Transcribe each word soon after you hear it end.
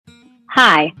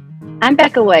Hi, I'm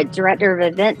Becca Wood, Director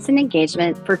of Events and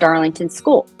Engagement for Darlington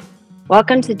School.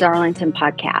 Welcome to Darlington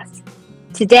Podcast.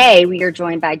 Today, we are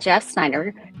joined by Jeff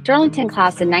Snider, Darlington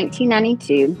Class of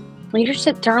 1992,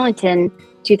 Leadership Darlington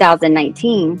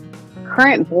 2019,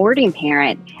 current boarding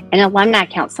parent, and alumni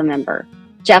council member.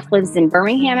 Jeff lives in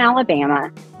Birmingham, Alabama.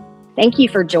 Thank you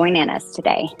for joining us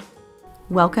today.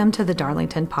 Welcome to the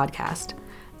Darlington Podcast,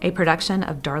 a production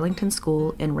of Darlington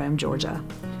School in Rome, Georgia.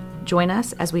 Join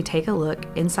us as we take a look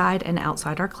inside and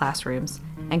outside our classrooms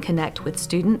and connect with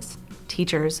students,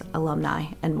 teachers, alumni,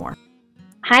 and more.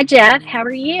 Hi, Jeff. How are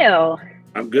you?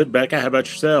 I'm good, Becca. How about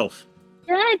yourself?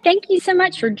 Good. Thank you so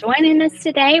much for joining us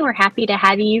today. We're happy to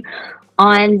have you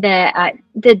on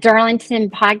the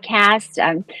Darlington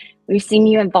podcast. We've seen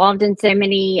you involved in so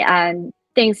many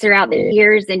things throughout the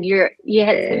years, and you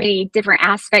had so many different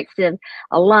aspects of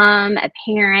alum, a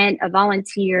parent, a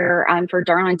volunteer for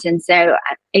Darlington. So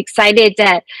I'm excited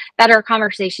about our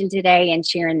conversation today and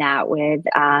sharing that with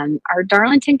our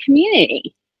Darlington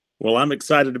community. Well, I'm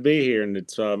excited to be here, and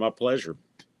it's my pleasure.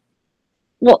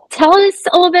 Well, tell us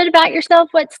a little bit about yourself.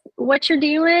 What you're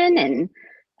doing,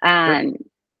 and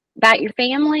about your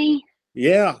family.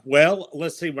 Yeah, well,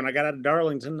 let's see. When I got out of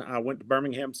Darlington, I went to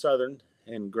Birmingham Southern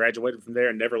and graduated from there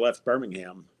and never left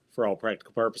Birmingham for all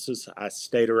practical purposes. I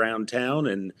stayed around town,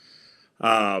 and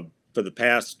for the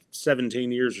past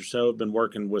 17 years or so, I've been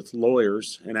working with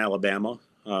lawyers in Alabama,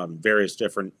 various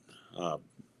different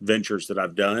ventures that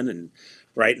I've done. And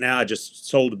right now, I just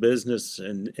sold a business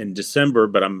in December,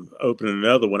 but I'm opening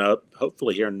another one up,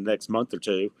 hopefully here in the next month or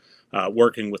two,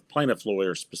 working with plaintiff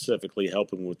lawyers, specifically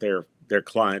helping with their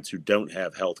clients who don't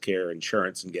have health care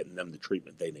insurance and getting them the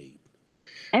treatment they need.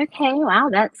 Okay, wow,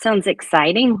 that sounds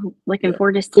exciting. Looking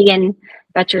forward to seeing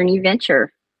about your new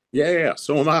venture. Yeah,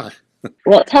 so am I.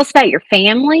 Well, tell us about your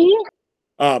family.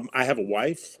 I have a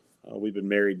wife. We've been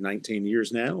married 19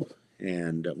 years now,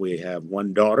 and we have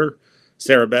one daughter,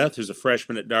 Sarah Beth, who's a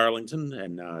freshman at Darlington,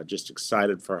 and just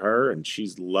excited for her, and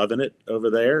she's loving it over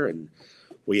there. And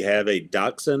we have a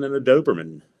dachshund and a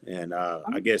Doberman, and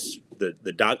I guess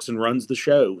the dachshund runs the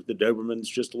show. The Doberman's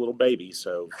just a little baby,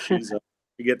 so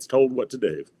she gets told what to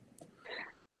do.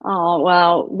 Oh,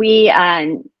 well,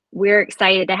 we're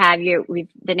excited to have you. We've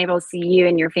been able to see you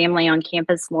and your family on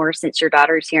campus more since your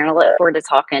daughter's here, and I look forward to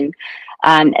talking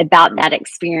about that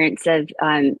experience of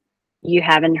you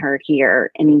having her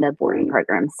here in the boarding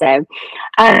program. So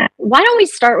why don't we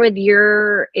start with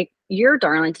your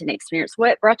Darlington experience?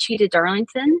 What brought you to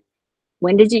Darlington?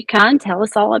 When did you come? Tell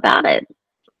us all about it.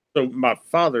 So my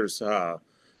father's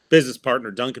business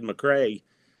partner, Duncan McCrae,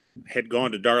 had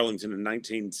gone to Darlington in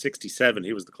 1967.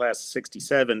 He was the class of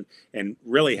 67 and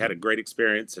really had a great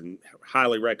experience and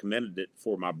highly recommended it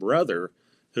for my brother,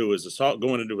 who was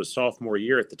going into his sophomore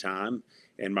year at the time.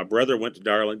 And my brother went to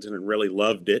Darlington and really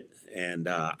loved it. And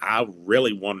I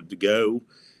really wanted to go.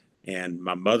 And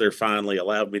my mother finally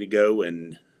allowed me to go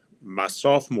in my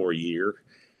sophomore year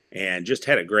and just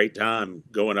had a great time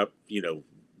going up,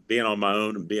 being on my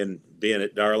own and being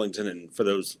at Darlington and for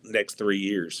those next 3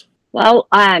 years. Well,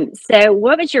 so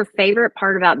what was your favorite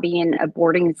part about being a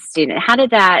boarding student?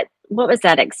 What was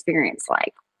that experience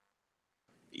like?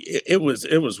 It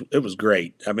was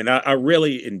great. I mean, I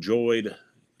really enjoyed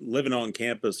living on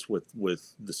campus with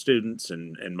the students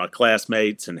and my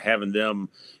classmates and having them,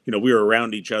 we were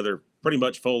around each other pretty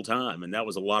much full time. And that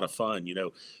was a lot of fun.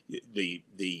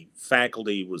 The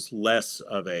faculty was less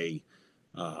of a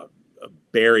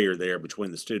barrier there between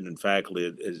the student and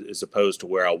faculty as opposed to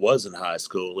where I was in high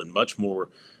school, and much more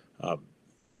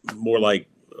like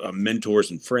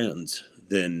mentors and friends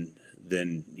than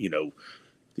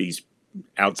these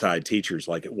outside teachers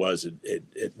like it was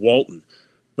at Walton.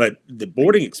 But the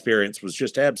boarding experience was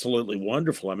just absolutely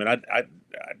wonderful. I mean, I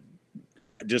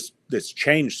just, it's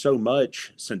changed so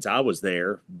much since I was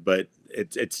there, but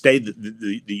it stayed,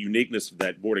 the uniqueness of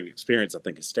that boarding experience, I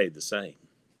think, has stayed the same.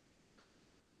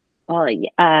 Well,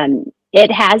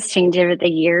 it has changed over the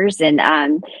years, and I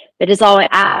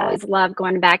always love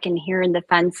going back and hearing the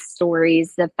fun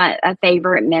stories, a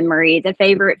favorite memory, the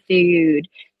favorite food.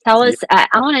 Tell us, I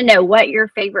want to know what your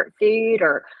favorite food,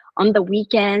 or on the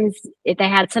weekends, if they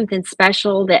had something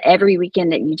special that every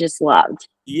weekend that you just loved.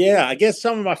 Yeah, I guess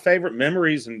some of my favorite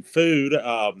memories and food,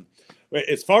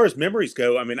 as far as memories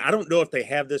go, I mean, I don't know if they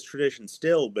have this tradition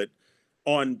still, but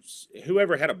on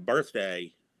whoever had a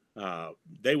birthday,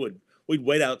 we'd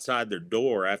wait outside their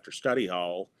door after study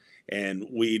hall, and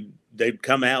they'd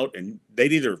come out and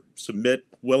they'd either submit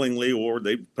willingly or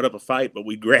they'd put up a fight, but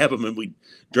we'd grab them and we'd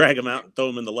drag them out and throw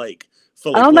them in the lake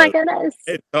fully Oh my clothed. goodness.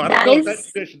 And so I don't That know if that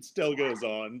is, tradition still goes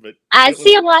on, but I it was.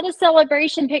 see a lot of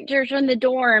celebration pictures from the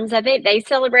dorms. I think they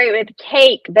celebrate with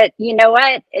cake, but you know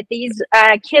what? If these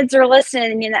kids are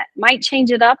listening, that might change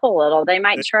it up a little. They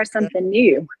might try something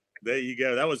new. There you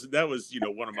go. That was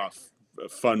one of my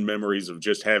fun memories of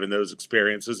just having those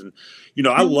experiences. And I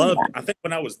I love loved. that. I think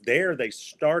when I was there, they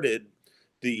started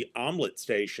the omelet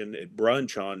station at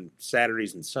brunch on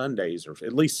Saturdays and Sundays, or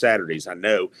at least Saturdays, I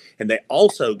know. And they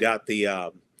also got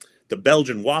the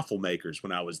Belgian waffle makers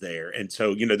when I was there, and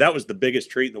so that was the biggest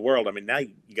treat in the world. I mean, now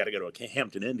you got to go to a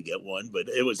Hampton Inn to get one, but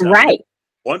it was I mean, it Right. was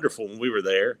wonderful when we were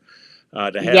there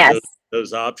to have Yes.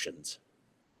 those options.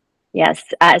 Yes.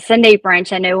 Sunday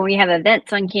brunch. I know when we have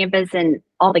events on campus, and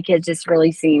all the kids just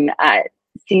really seem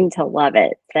to love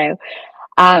it. So,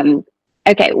 um,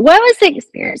 okay, what was the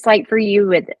experience like for you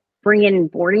with bringing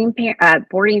boarding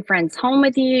friends home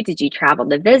with you? Did you travel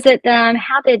to visit them?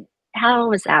 How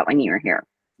was that when you were here?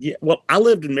 Yeah, well, I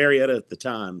lived in Marietta at the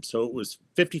time, so it was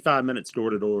 55 minutes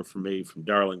door to door for me from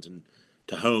Darlington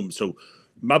to home. So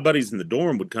my buddies in the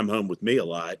dorm would come home with me a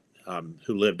lot,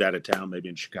 who lived out of town, maybe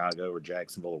in Chicago or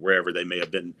Jacksonville or wherever they may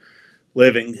have been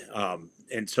living.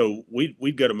 And so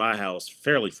we'd go to my house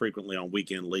fairly frequently on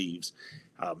weekend leaves.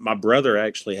 My brother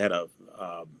actually had a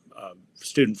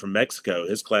student from Mexico,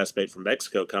 his classmate from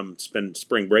Mexico, come spend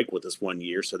spring break with us one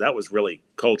year. So that was really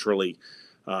culturally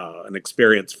an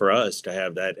experience for us to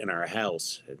have that in our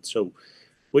house. And so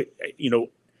we,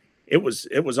 it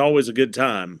was always a good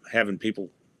time having people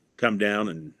come down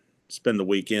and spend the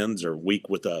weekends or week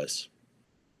with us.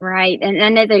 Right. And I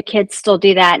know the kids still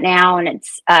do that now, and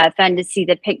it's fun to see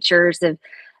the pictures of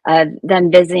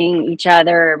them visiting each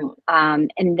other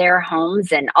in their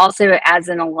homes. And also, as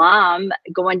an alum,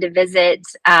 going to visit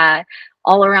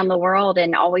all around the world,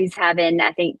 and always having,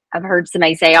 I think I've heard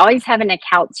somebody say, always having a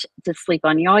couch to sleep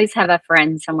on. You always have a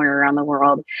friend somewhere around the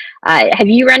world. Have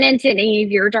you run into any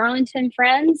of your Darlington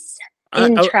friends I,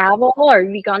 in I travel, or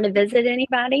have you gone to visit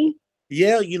anybody?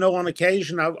 Yeah, on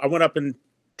occasion, I went up in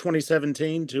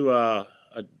 2017 to a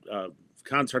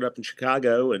concert up in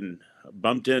Chicago and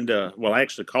bumped into. Well, I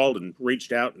actually called and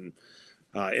reached out and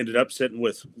ended up sitting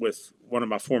with one of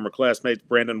my former classmates,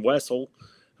 Brandon Wessel.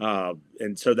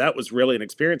 And so that was really an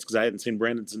experience because I hadn't seen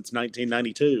Brandon since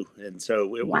 1992, and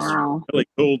so it was Wow. really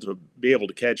cool to be able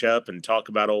to catch up and talk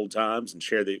about old times and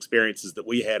share the experiences that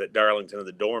we had at Darlington in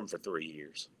the dorm for 3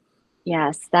 years.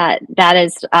 Yes, that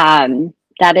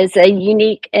is a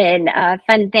unique and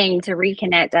fun thing to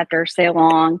reconnect after so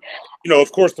long.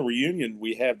 Of course, the reunion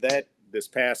we have that this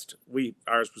past we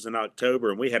ours was in October,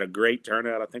 and we had a great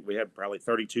turnout. I think we had probably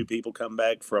 32 people come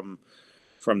back from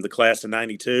the class of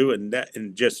 '92,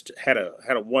 and just had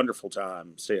a wonderful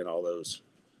time seeing all those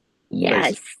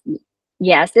faces. Yes.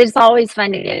 Yes, it's always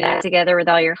fun to get back together with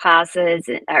all your classes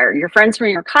or your friends from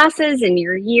your classes and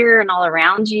your year and all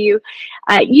around you.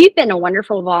 You've been a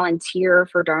wonderful volunteer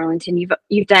for Darlington.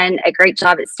 You've done a great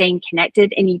job at staying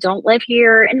connected, and you don't live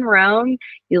here in Rome.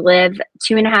 You live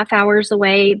 2.5 hours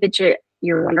away, but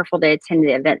you're wonderful to attend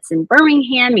the events in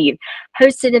Birmingham. You've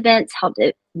hosted events, helped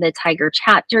the Tiger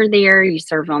chapter there. You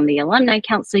serve on the alumni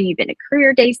council. You've been a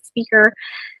career day speaker.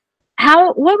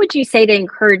 What would you say to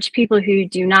encourage people who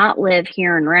do not live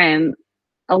here in Rome,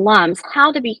 alums,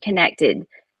 how to be connected?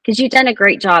 Because you've done a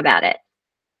great job at it.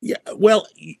 Yeah, well,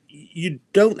 you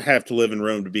don't have to live in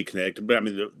Rome to be connected, but I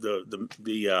mean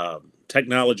the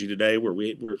technology today, where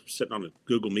we're sitting on a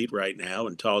Google Meet right now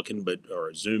and talking, or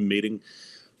a Zoom meeting,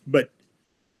 but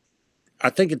I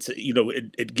think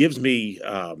it gives me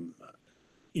a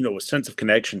sense of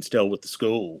connection still with the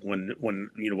school when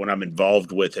I'm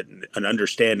involved with it, and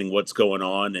understanding what's going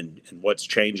on and what's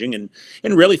changing, and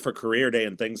really for career day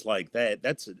and things like that.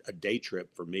 That's a day trip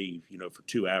for me, for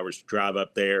 2 hours to drive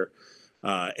up there,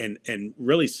 and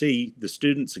really see the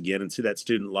students again and see that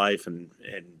student life, and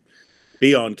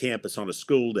be on campus on a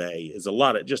school day is a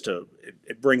lot of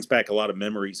it brings back a lot of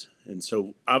memories. And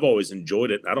so I've always enjoyed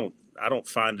it. I don't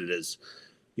find it as,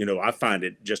 I find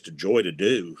it just a joy to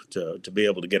do, to be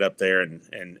able to get up there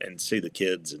and see the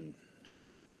kids and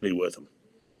be with them.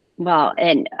 Well,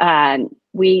 and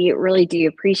we really do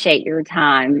appreciate your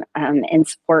time and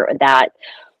support with that.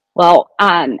 Well,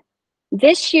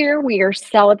 this year we are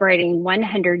celebrating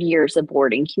 100 years of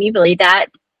boarding. Can you believe that?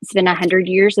 It's been 100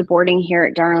 years of boarding here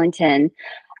at Darlington.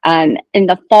 In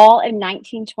the fall of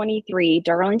 1923,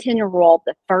 Darlington enrolled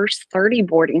the first 30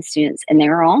 boarding students, and they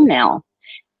are all male.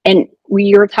 And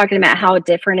we were talking about how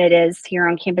different it is here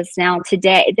on campus now.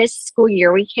 Today, this school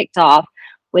year, we kicked off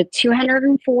with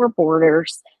 204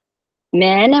 boarders,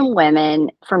 men and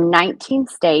women from 19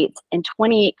 states and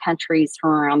 28 countries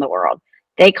from around the world.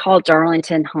 They call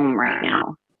Darlington home right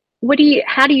now.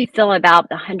 How do you feel about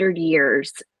the 100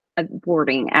 years of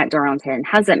boarding at Darlington?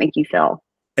 How does that make you feel?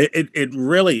 It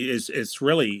really is. It's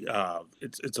really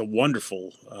it's a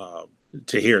wonderful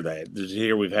to hear that. To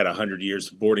hear we've had 100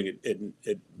 years of boarding.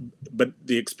 But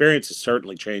the experience has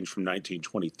certainly changed from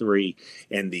 1923,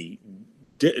 and the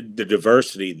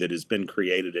diversity that has been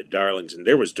created at Darlington.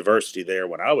 There was diversity there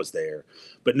when I was there,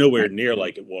 but nowhere near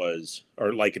like it was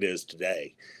or like it is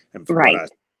today. And from what Right. I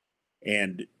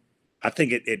and I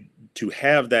think it to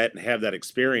have that and have that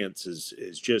experience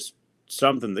is just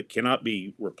something that cannot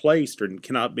be replaced or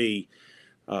cannot be.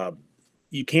 Uh,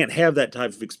 you can't have that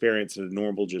type of experience in a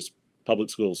normal just public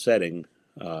school setting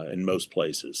in most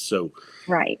places. So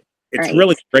Right. it's Right.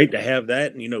 really great to have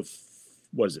that. And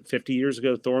what is it? 50 years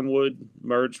ago, Thornwood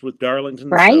merged with Darlington,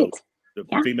 so Right. the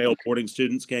Yeah. female boarding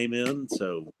students came in.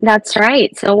 So That's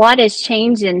right. So a lot has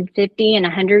changed in 50 and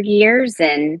 100 years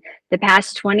and the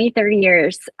past 20, 30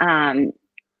 years.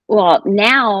 Well,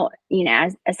 now,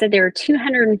 as I said, there are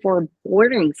 204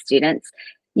 boarding students.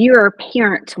 You are a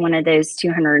parent to one of those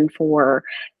 204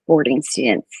 boarding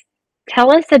students.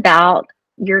 Tell us about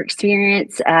your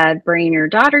experience bringing your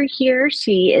daughter here.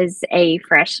 She is a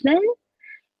freshman,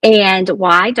 and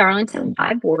why Darlington,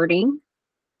 why boarding?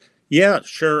 yeah,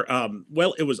 sure.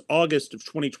 Well, it was August of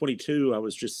 2022. I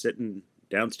was just sitting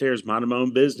downstairs minding my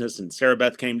own business, and Sarah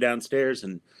Beth came downstairs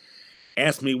and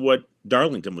asked me what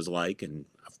Darlington was like. And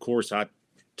of course, I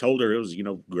told her it was,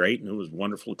 great and it was a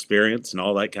wonderful experience and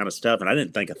all that kind of stuff. And I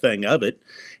didn't think a thing of it.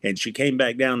 And she came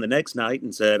back down the next night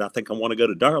and said, I think I want to go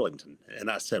to Darlington.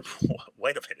 And I said,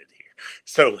 wait a minute here.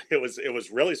 So it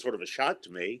was really sort of a shock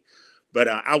to me, but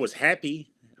I was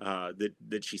happy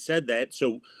that she said that.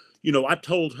 So, I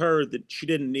told her that she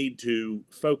didn't need to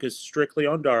focus strictly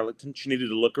on Darlington. She needed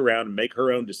to look around and make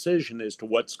her own decision as to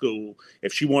what school,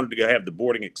 if she wanted to go have the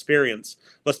boarding experience.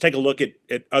 Let's take a look at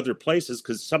other places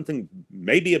because something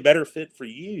may be a better fit for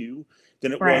you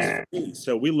than it was for Right. me.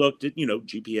 So we looked at,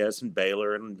 GPS and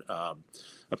Baylor and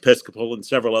Episcopal and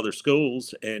several other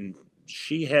schools, and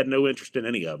she had no interest in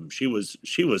any of them. She was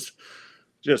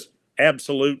just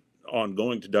absolute on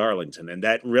going to Darlington, and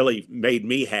that really made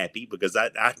me happy because I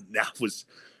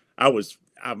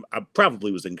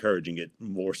probably was encouraging it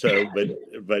more so,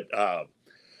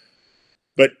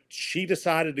 but she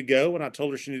decided to go, and I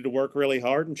told her she needed to work really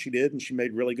hard, and she did, and she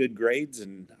made really good grades,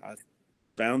 and I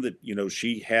found that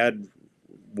she had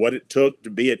what it took to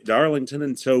be at Darlington,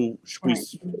 and so we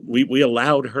Right. we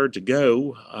allowed her to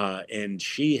go, and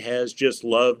she has just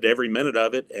loved every minute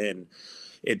of it, and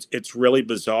it's really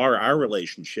bizarre. Our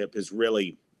relationship has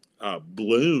really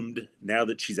bloomed now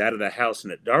that she's out of the house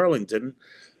and at Darlington.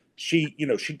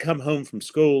 She'd come home from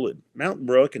school at Mountain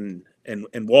Brook and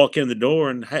walk in the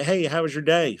door and hey, how was your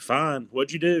day? Fine.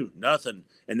 What'd you do? Nothing.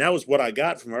 And that was what I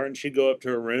got from her. And she'd go up to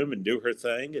her room and do her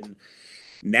thing. And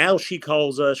now she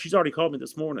calls us. She's already called me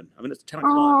this morning. I mean, it's 10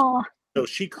 o'clock. Oh, So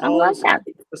she I love calls, that.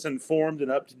 keeps us informed and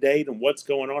up to date on what's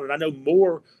going on. And I know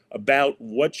more about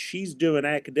what she's doing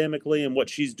academically and what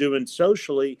she's doing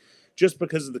socially just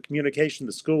because of the communication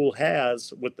the school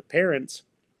has with the parents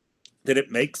that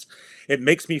it makes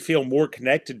me feel more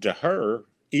connected to her,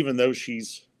 even though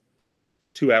she's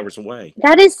 2 hours away.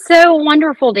 That is so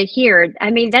wonderful to hear.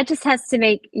 I mean, that just has to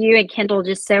make you and Kendall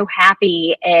just so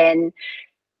happy and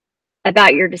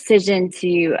about your decision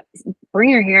to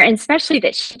bring her here, and especially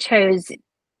that she chose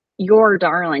your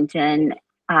Darlington,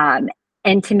 um,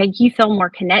 and to make you feel more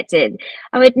connected.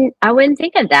 I wouldn't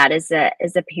think of that as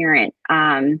a parent.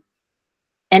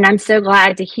 And I'm so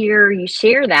glad to hear you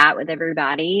share that with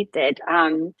everybody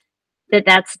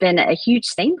that's been a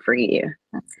huge thing for you.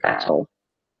 That's special.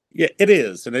 Yeah, it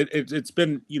is, and it's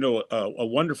been a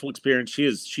wonderful experience.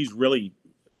 She's really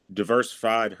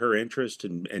diversified her interest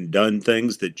and done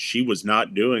things that she was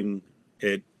not doing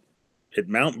at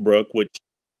Mountain Brook, which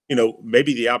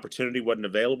maybe the opportunity wasn't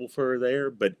available for her there,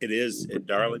 but it is at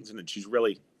Darlington, and she's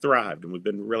really thrived, and we've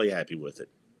been really happy with it.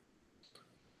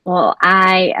 Well,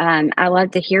 I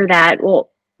love to hear that.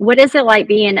 Well, what is it like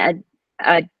being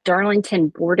a Darlington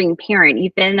boarding parent?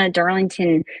 You've been a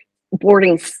Darlington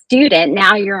boarding student.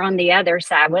 Now you're on the other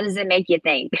side. What does it make you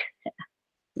think?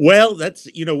 Well, that's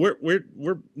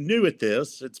we're new at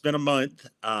this. It's been a month.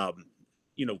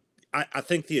 You know, I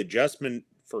think the adjustment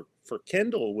for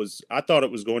Kendall was I thought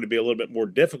it was going to be a little bit more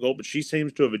difficult, but she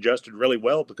seems to have adjusted really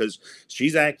well because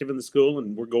she's active in the school,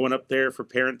 and we're going up there for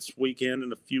Parents Weekend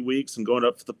in a few weeks, and going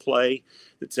up for the play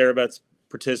that Sarah Beth's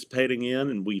participating in,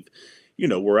 and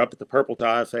we're up at the Purple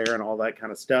Tie Fair and all that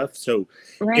kind of stuff. So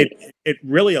Right. it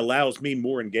really allows me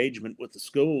more engagement with the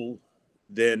school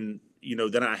than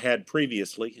I had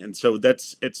previously. And so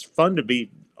it's fun to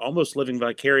be almost living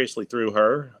vicariously through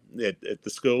her at the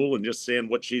school and just seeing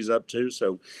what she's up to.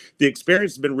 So the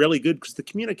experience has been really good because the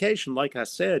communication, like I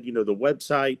said, the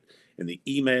website and the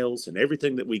emails and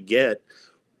everything that we get,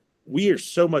 we are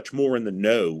so much more in the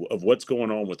know of what's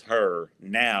going on with her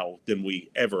now than we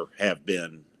ever have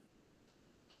been.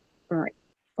 Right.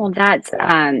 Well,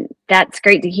 that's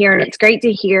great to hear, and it's great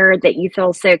to hear that you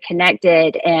feel so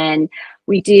connected. And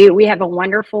we have a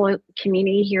wonderful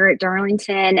community here at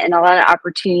Darlington, and a lot of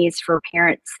opportunities for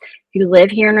parents who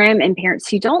live here in Rome and parents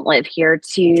who don't live here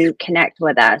to connect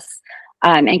with us,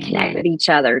 and connect with each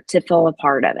other to feel a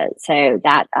part of it. So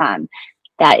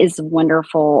that is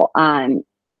wonderful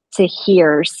to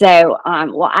hear. So,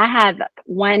 well, I have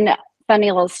one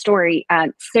funny little story,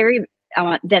 Sarah,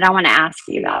 that I want to ask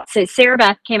you about. So Sarah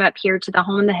Beth came up here to the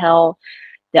Home on the Hill.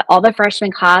 All the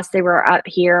freshman class, they were up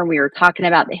here, and we were talking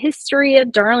about the history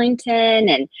of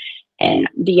Darlington and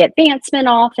the advancement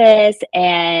office.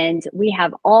 And we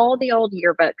have all the old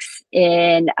yearbooks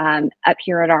in up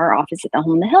here at our office at the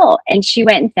Home on the Hill. And she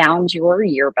went and found your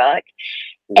yearbook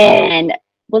and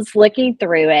was looking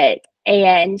through it.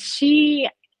 And she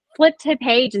flipped a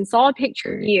page and saw a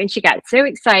picture of you, and she got so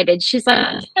excited. She's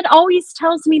like, "Dad always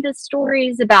tells me the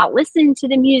stories about listening to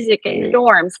the music in the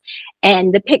dorms,"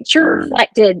 and the picture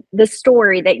reflected the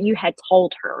story that you had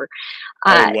told her.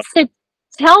 Wow. So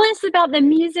tell us about the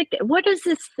music. What are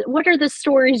the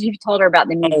stories you've told her about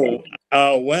the music?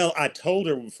 Well, I told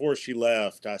her before she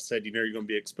left, I said, you're going to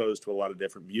be exposed to a lot of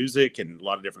different music and a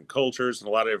lot of different cultures and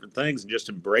a lot of different things, and just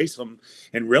embrace them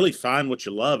and really find what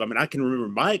you love. I mean, I can remember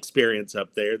my experience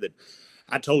up there that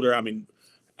I told her,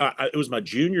 it was my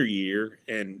junior year,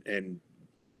 and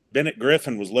Bennett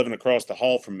Griffin was living across the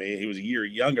hall from me. He was a year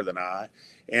younger than I.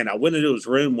 And I went into his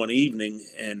room one evening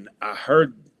and I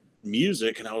heard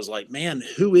music, and I was like, man,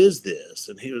 who is this?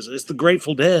 And it's the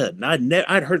Grateful Dead. And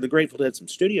I'd heard the Grateful Dead some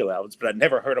studio albums, but I'd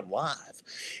never heard them live,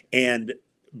 and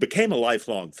became a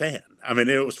lifelong fan. I mean,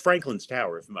 it was Franklin's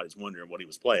Tower, if anybody's wondering what he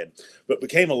was playing, but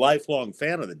became a lifelong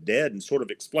fan of the Dead, and sort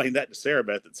of explained that to Sarah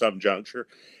Beth at some juncture.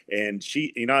 And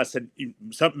she, I said,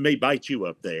 something may bite you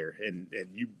up there, and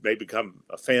you may become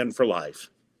a fan for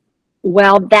life.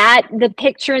 Well, the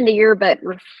picture in the yearbook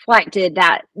reflected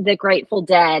that the Grateful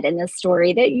Dead and the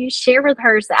story that you share with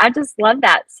her. So I just love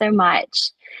that so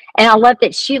much. And I love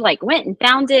that she went and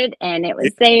found it and it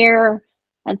was there.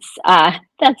 That's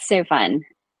so fun.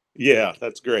 Yeah,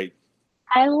 that's great.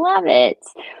 I love it.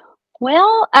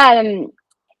 Well,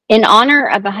 in honor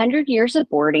of 100 years of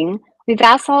boarding, we've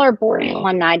asked all our boarding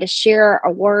alumni to share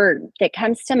a word that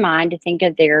comes to mind to think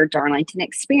of their Darlington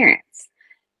experience.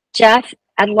 Jeff,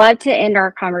 I'd love to end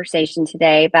our conversation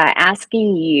today by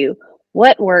asking you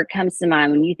what word comes to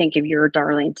mind when you think of your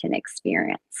Darlington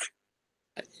experience.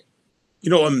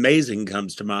 Amazing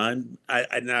comes to mind.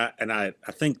 I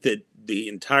think that the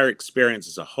entire experience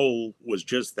as a whole was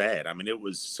just that. I mean, it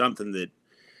was something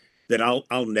that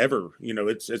I'll never,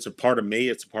 it's a part of me.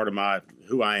 It's a part of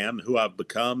who I am, who I've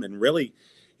become, and really,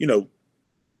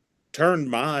 turned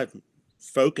my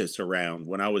focus around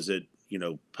when I was at,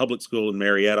 public school in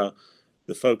Marietta.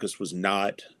 The focus was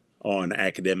not on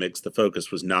academics. The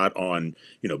focus was not on,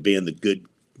 being the good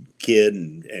kid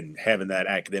and having that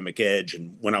academic edge.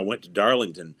 And when I went to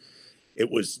Darlington, it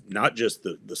was not just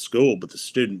the school, but the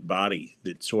student body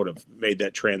that sort of made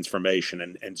that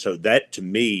transformation. And so that to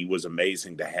me was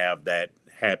amazing to have that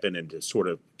happen and to sort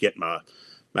of get my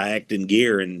act in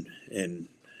gear. And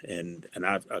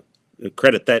I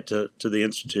credit that to the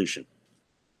institution.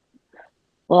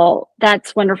 Well,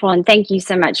 that's wonderful. And thank you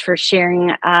so much for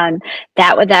sharing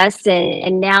that with us.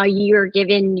 And now you are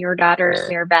giving your daughter,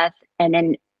 Sarah Beth,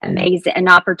 an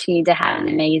opportunity to have an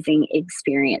amazing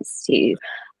experience too.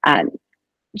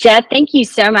 Jeff, thank you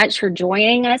so much for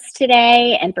joining us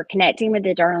today and for connecting with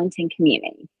the Darlington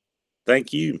community.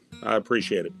 Thank you. I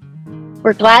appreciate it.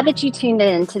 We're glad that you tuned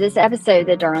in to this episode of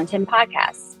the Darlington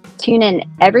Podcast. Tune in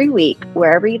every week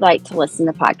wherever you like to listen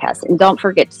to podcasts, and don't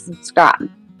forget to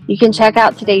subscribe. You can check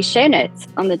out today's show notes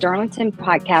on the Darlington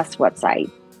Podcast website.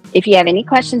 If you have any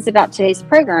questions about today's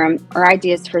program or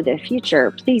ideas for the future,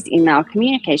 please email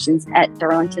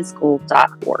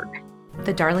communications@darlingtonschool.org.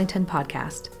 The Darlington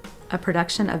Podcast, a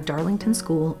production of Darlington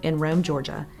School in Rome,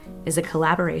 Georgia, is a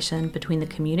collaboration between the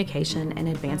communication and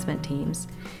advancement teams,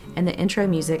 and the intro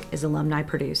music is alumni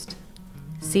produced.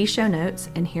 See show notes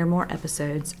and hear more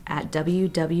episodes at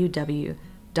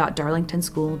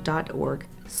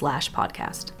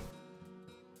www.darlingtonschool.org/podcast.